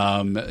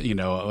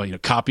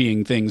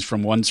 copying things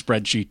from one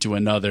spreadsheet to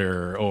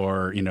another,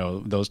 or,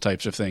 those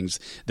types of things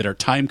that are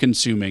time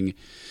consuming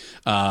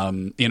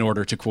in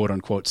order to quote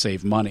unquote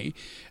save money.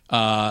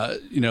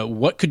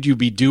 What could you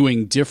be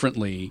doing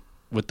differently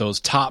with those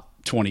top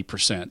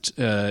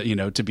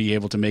 20%, to be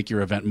able to make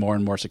your event more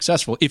and more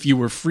successful if you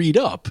were freed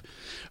up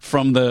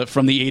from the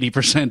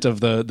 80%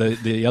 of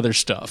the other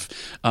stuff.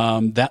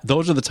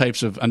 Those are the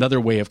types of, another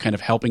way of kind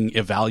of helping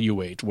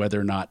evaluate whether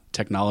or not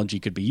technology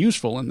could be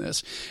useful in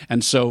this.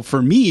 And so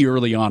for me,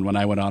 early on, when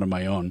I went out on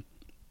my own,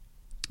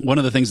 one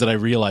of the things that I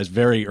realized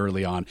very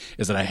early on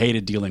is that I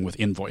hated dealing with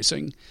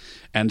invoicing.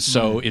 And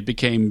so it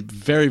became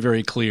very,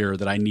 very clear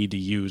that I need to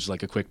use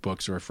like a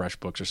QuickBooks or a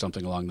FreshBooks or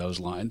something along those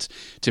lines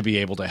to be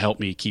able to help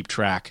me keep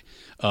track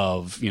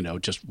of,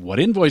 just what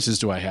invoices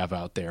do I have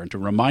out there, and to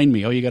remind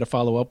me, you got to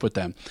follow up with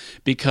them,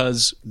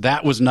 because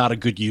that was not a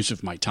good use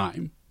of my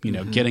time.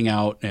 Getting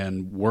out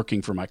and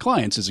working for my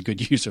clients is a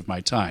good use of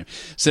my time.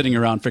 Sitting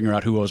around figuring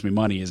out who owes me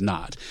money is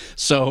not.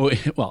 So,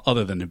 well,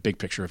 other than the big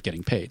picture of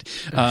getting paid.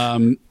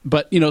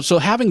 But, so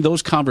having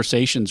those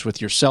conversations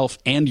with yourself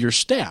and your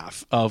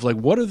staff of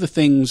what are the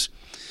things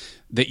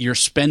that you're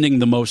spending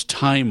the most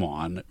time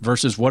on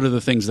versus what are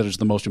the things that is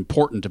the most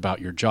important about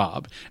your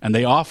job. And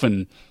they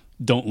often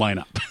don't line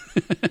up.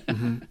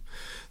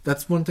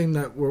 That's one thing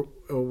that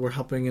we're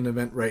helping an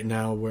event right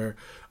now where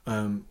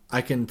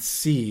I can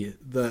see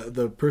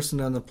the person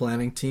on the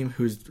planning team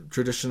who's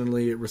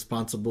traditionally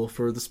responsible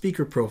for the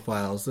speaker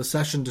profiles, the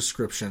session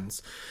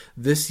descriptions.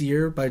 This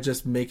year, by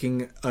just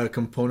making a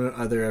component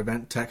of their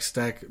event tech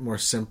stack more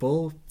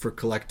simple for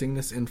collecting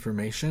this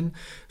information,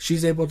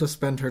 she's able to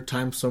spend her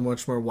time so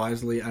much more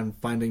wisely on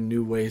finding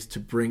new ways to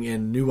bring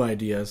in new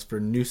ideas for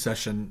new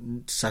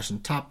session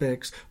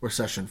topics or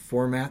session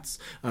formats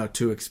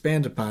to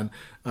expand upon.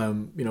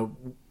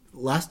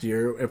 Last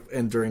year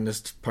and during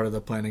this part of the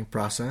planning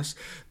process,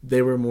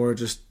 they were more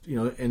just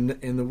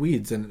in the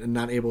weeds and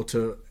not able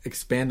to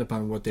expand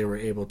upon what they were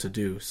able to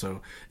do.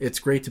 So it's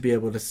great to be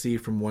able to see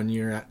from one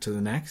year to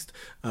the next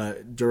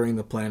during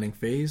the planning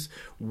phase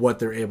what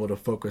they're able to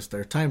focus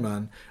their time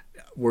on.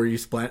 Are you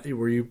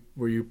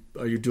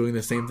doing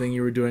the same thing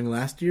you were doing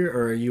last year,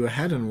 or are you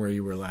ahead on where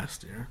you were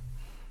last year?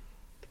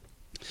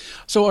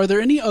 So are there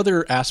any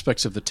other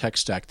aspects of the tech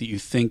stack that you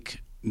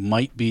think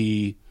might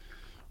be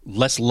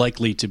less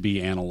likely to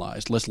be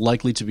analyzed, less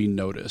likely to be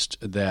noticed,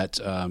 that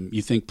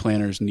you think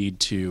planners need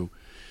to,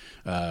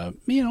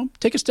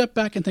 take a step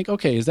back and think,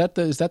 okay, is that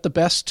the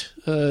best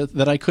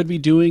that I could be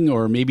doing,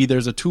 or maybe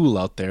there's a tool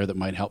out there that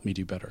might help me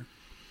do better?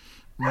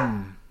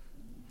 I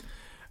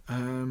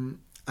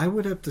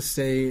would have to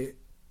say,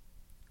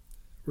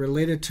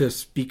 related to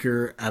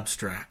speaker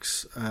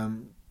abstracts,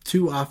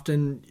 too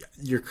often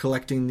you're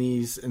collecting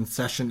these in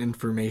session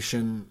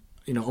information,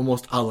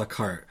 almost a la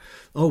carte.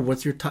 Oh,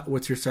 what's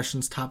your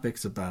session's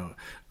topics about?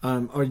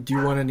 Or do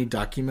you want any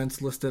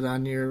documents listed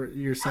on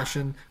your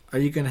session? Are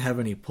you going to have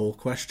any poll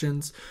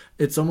questions?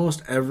 It's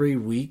almost every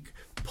week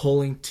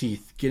pulling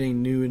teeth,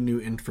 getting new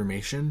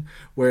information.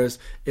 Whereas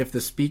if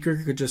the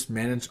speaker could just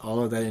manage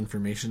all of that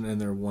information in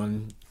their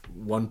one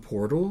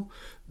portal,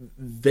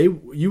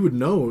 you would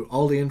know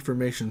all the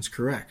information's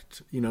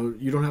correct.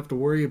 You don't have to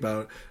worry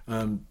about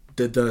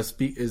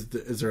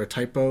is there a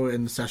typo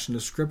in the session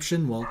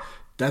description? Well,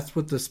 that's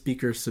what the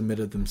speaker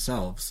submitted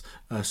themselves.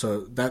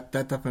 So that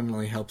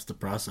definitely helps the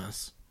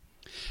process.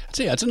 I'd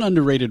say that's an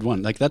underrated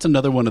one. Like, that's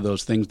another one of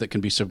those things that can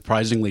be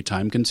surprisingly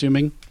time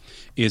consuming,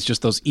 is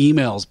just those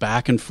emails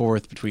back and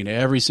forth between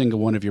every single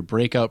one of your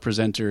breakout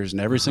presenters and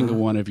every single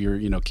one of your,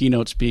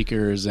 keynote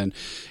speakers, and,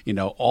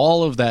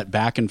 all of that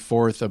back and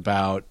forth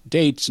about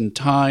dates and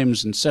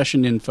times and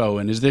session info.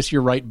 And is this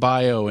your right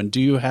bio? And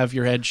do you have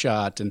your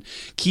headshot? And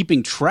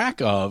keeping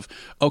track of,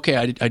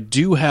 okay, I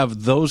do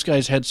have those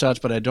guys'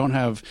 headshots, but I don't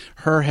have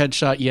her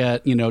headshot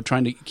yet.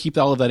 Trying to keep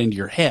all of that into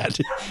your head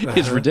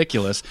is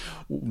ridiculous.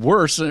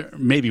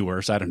 Maybe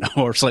worse, I don't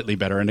know, or slightly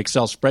better, an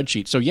Excel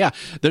spreadsheet. So yeah,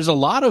 there's a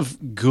lot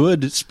of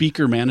good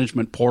speaker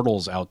management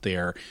portals out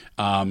there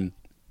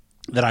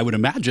that I would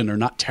imagine are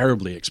not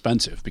terribly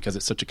expensive, because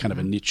it's such a kind of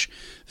a niche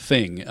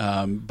thing.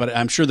 But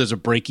I'm sure there's a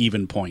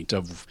break-even point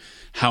of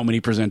how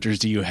many presenters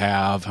do you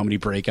have, how many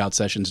breakout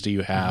sessions do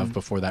you have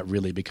before that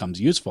really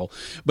becomes useful.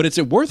 But it's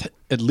worth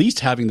at least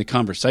having the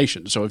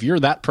conversation. So if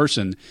you're that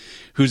person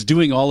who's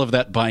doing all of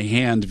that by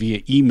hand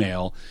via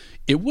email,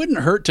 it wouldn't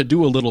hurt to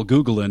do a little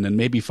Googling and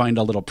maybe find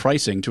a little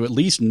pricing to at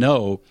least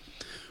know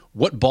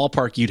what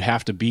ballpark you'd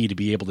have to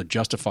be able to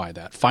justify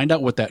that. Find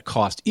out what that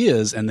cost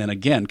is, and then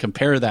again,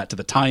 compare that to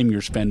the time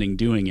you're spending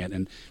doing it.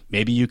 And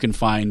maybe you can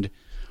find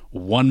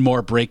one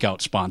more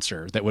breakout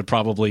sponsor that would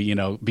probably,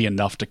 be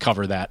enough to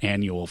cover that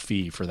annual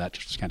fee for that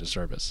kind of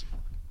service.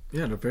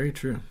 Yeah, very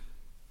true.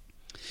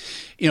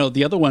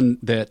 The other one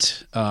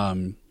that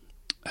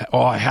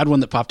I had one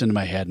that popped into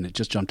my head and it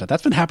just jumped out.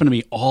 That's been happening to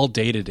me all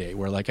day today,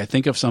 where I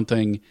think of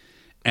something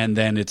and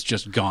then it's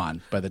just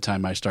gone by the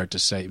time I even start to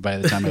say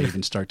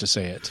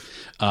it.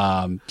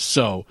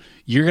 So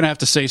you're going to have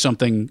to say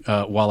something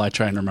while I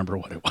try and remember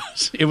what it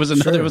was. It was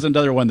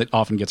another one that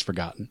often gets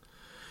forgotten.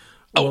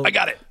 Well, I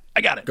got it.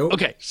 Go.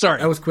 Okay. Sorry.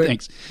 That was quick.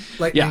 Thanks.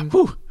 Lightning. Yeah.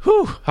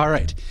 Whew. All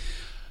right.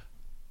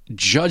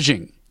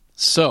 Judging.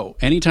 So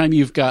anytime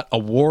you've got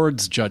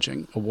awards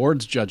judging,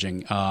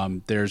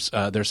 there's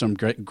some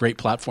great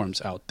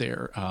platforms out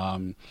there.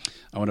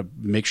 I want to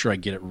make sure I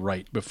get it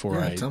right before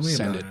I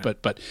send it.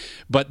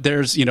 But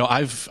there's,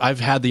 I've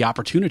had the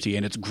opportunity,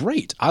 and it's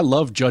great. I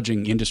love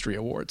judging industry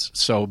awards.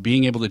 So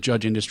being able to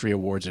judge industry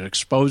awards, it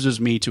exposes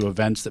me to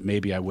events that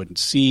maybe I wouldn't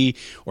see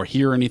or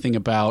hear anything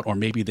about, or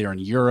maybe they're in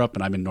Europe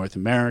and I'm in North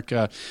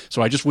America,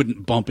 so I just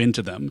wouldn't bump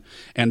into them.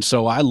 And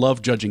so I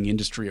love judging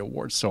industry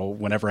awards. So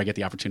whenever I get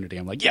the opportunity,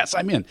 I'm like, yes,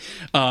 I'm in.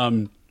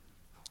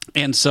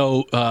 And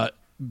so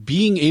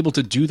being able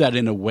to do that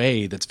in a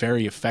way that's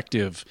very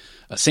effective,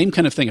 same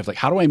kind of thing of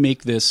how do I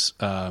make this,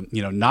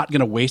 not going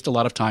to waste a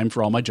lot of time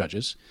for all my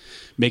judges,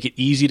 make it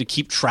easy to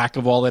keep track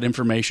of all that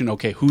information.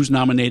 Okay, who's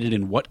nominated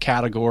in what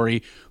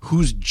category,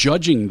 who's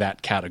judging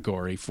that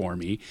category for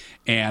me,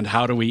 and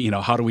how do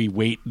we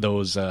weight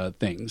those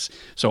things?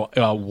 So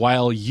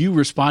while you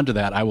respond to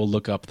that, I will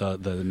look up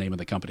the name of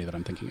the company that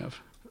I'm thinking of.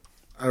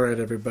 All right,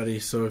 everybody.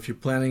 So if you're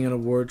planning an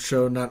award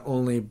show, not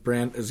only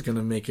Brandt is going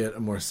to make it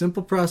a more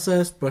simple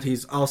process, but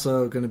he's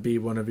also going to be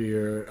one of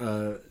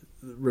your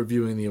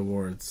reviewing the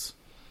awards.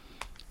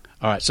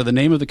 All right. So the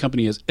name of the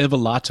company is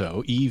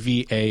Evalato,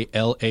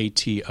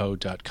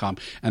 EVALATO.com.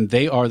 And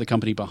they are the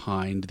company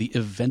behind the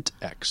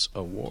EventX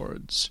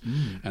Awards.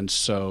 And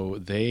so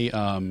they,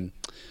 in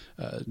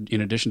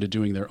addition to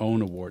doing their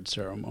own award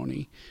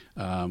ceremony,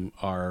 have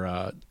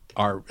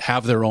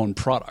their own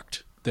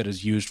product that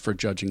is used for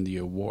judging the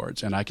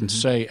awards. And I can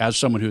say, as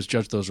someone who's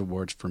judged those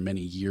awards for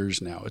many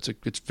years now,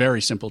 it's very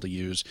simple to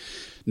use.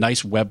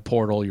 Nice web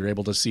portal. You're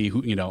able to see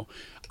who,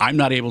 I'm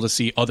not able to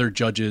see other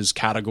judges'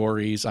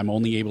 categories. I'm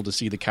only able to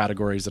see the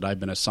categories that I've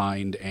been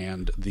assigned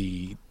and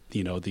the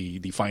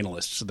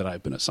finalists that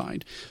I've been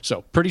assigned.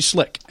 So pretty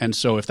slick. And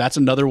so if that's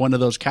another one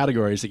of those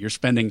categories that you're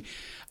spending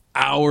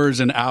hours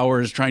and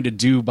hours trying to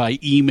do by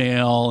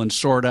email and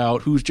sort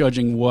out who's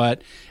judging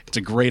what, it's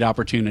a great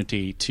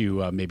opportunity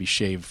to maybe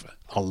shave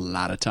a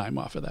lot of time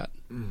off of that.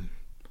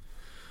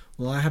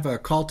 Well, I have a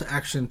call to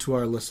action to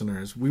our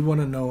listeners. We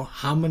want to know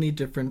how many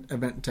different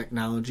event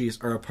technologies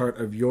are a part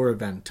of your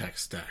event tech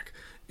stack.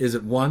 Is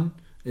it 1?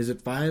 Is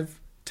it 5?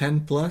 10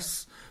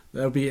 plus?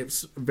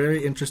 It's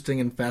very interesting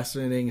and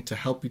fascinating to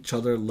help each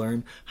other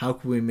learn how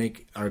can we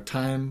make our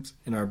times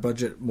and our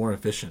budget more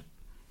efficient.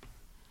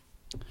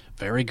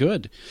 Very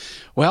good.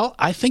 Well,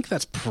 I think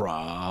that's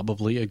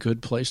probably a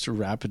good place to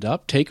wrap it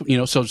up. Take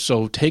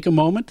a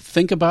moment,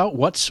 think about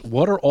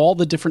what are all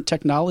the different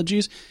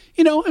technologies.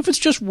 If it's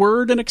just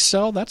Word and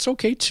Excel, that's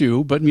okay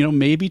too. But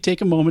maybe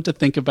take a moment to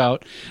think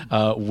about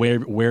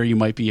where you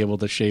might be able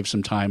to shave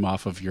some time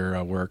off of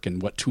your work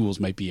and what tools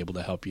might be able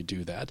to help you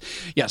do that.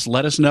 Yes,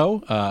 let us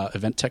know.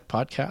 Event Tech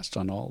Podcast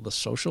on all the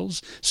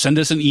socials. Send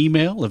us an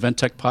email,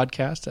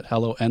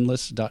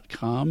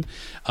 eventtechpodcast@helloendless.com.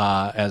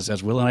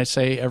 As Will and I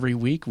say every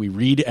week, we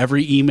read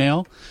every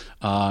email,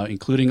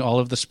 including all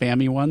of the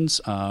spammy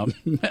ones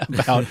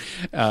about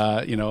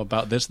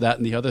this, that,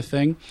 and the other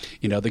thing.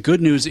 The good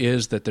news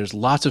is that there's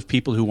lots of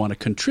people who want to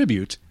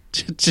contribute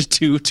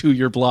to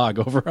your blog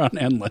over on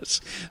Endless.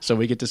 So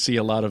we get to see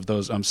a lot of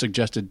those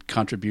suggested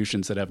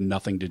contributions that have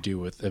nothing to do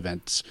with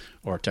events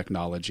or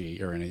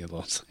technology or any of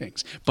those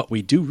things. But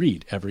we do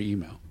read every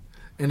email.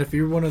 And if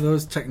you're one of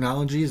those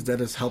technologies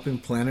that is helping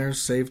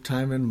planners save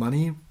time and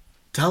money,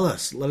 tell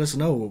us. Let us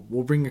know.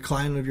 We'll bring a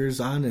client of yours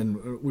on,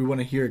 and we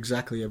want to hear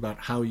exactly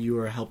about how you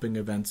are helping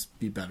events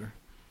be better.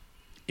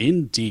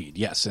 Indeed,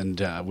 yes, and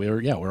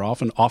we're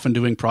often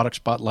doing product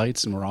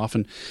spotlights, and we're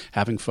often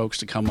having folks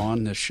to come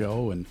on the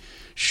show and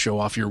show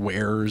off your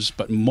wares.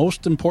 But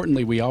most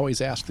importantly, we always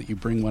ask that you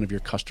bring one of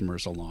your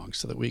customers along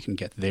so that we can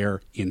get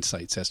their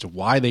insights as to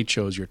why they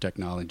chose your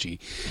technology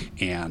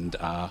and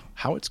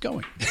how it's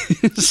going.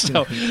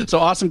 So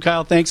awesome,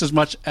 Kyle. Thanks as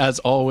much as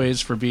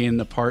always for being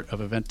a part of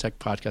Event Tech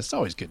Podcast. It's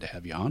always good to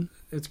have you on.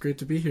 It's great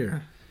to be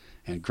here.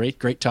 And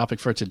great topic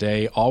for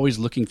today. Always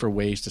looking for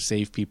ways to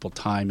save people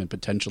time and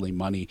potentially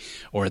money,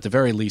 or at the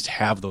very least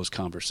have those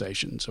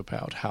conversations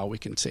about how we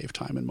can save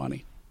time and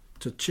money.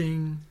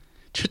 Cha-ching.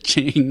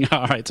 Cha-ching.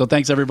 All right. So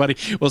thanks, everybody.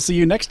 We'll see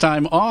you next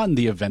time on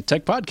the Event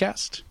Tech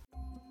Podcast.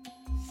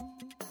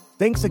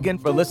 Thanks again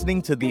for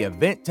listening to the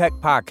Event Tech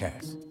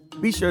Podcast.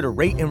 Be sure to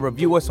rate and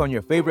review us on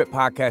your favorite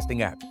podcasting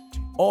app.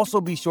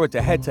 Also, be sure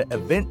to head to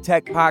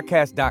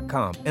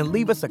eventtechpodcast.com and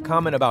leave us a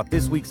comment about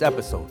this week's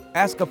episode,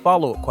 ask a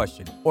follow-up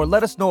question, or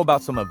let us know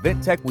about some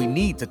event tech we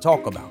need to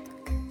talk about.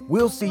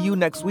 We'll see you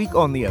next week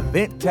on the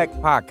Event Tech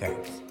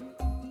Podcast.